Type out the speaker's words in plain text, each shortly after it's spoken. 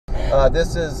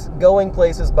This is Going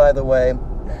Places, by the way.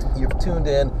 You've tuned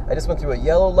in. I just went through a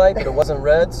yellow light, but it wasn't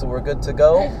red, so we're good to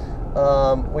go.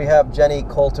 We have Jenny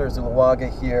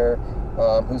Coulter-Zuluaga here,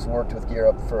 who's worked with Gear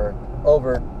Up for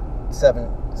over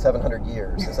 700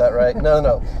 years. Is that right?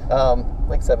 No.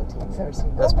 Like 17 years.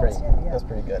 That's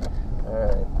pretty good. All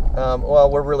right.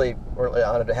 Well, we're really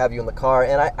honored to have you in the car.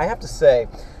 And I have to say,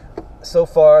 so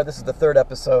far, this is the third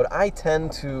episode. I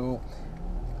tend to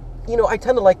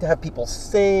like to have people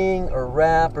sing or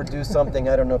rap or do something.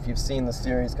 I don't know if you've seen the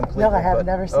series completely. No, I have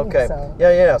never seen it. Okay. So.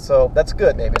 Yeah. So that's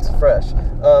good. Maybe it's fresh.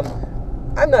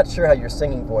 I'm not sure how your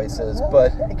singing voice is,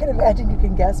 but I can imagine you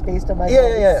can guess based on my voice.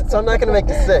 Yeah. So I'm not going to make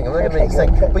you sing. I'm not going to make you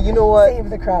sing. Good. But you know what? Save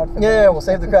the crowd. Yeah, we'll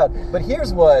save the crowd. But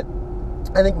here's what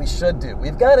I think we should do.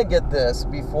 We've got to get this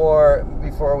before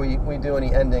we do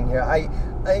any ending here. I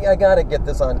got to get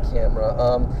this on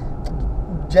camera.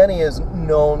 Jenny is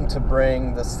known to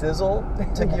bring the sizzle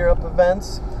to Gear Up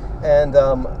events, and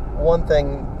one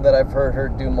thing that I've heard her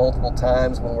do multiple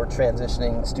times when we're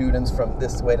transitioning students from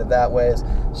this way to that way is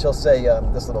she'll say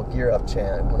this little Gear Up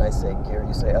chant. When I say gear,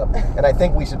 you say up. And I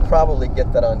think we should probably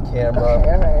get that on camera.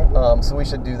 Okay, all right. So we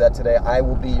should do that today. I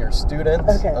will be your student.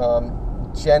 Okay.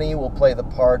 Jenny will play the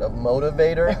part of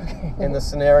motivator in the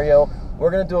scenario.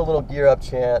 We're going to do a little Gear Up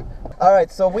chant. All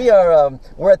right, so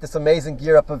we're at this amazing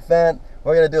Gear Up event.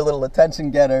 We're going to do a little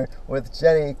attention getter with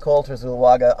Jenny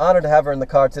Coulter-Zuluaga. Honored to have her in the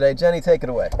car today. Jenny, take it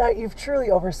away. Now, you've truly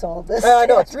oversold this. I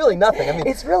know, it's really nothing. I mean,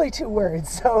 it's really 2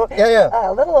 words, so yeah.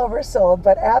 A little oversold,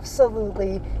 but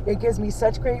absolutely, it gives me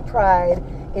such great pride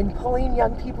in pulling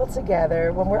young people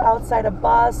together when we're outside a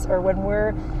bus or when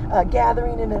we're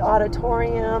gathering in an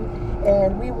auditorium,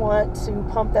 and we want to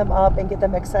pump them up and get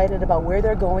them excited about where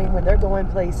they're going when they're going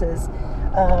places.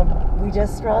 We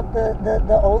just throw out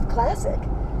the old classic.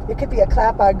 It could be a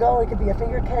clap on go, it could be a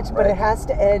finger catch, but it has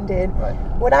to end in,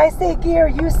 when I say gear,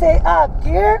 you say up.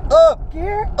 Gear, up.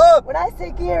 Gear, up. When I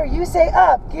say gear, you say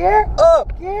up. Gear,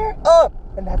 up. Gear, up.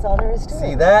 And that's all there is to it.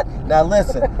 See that? Now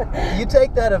listen, you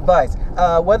take that advice.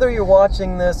 Whether you're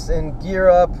watching this in Gear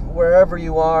Up, wherever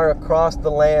you are across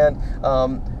the land,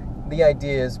 the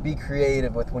idea is be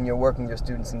creative with when you're working with your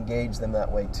students, engage them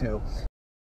that way too.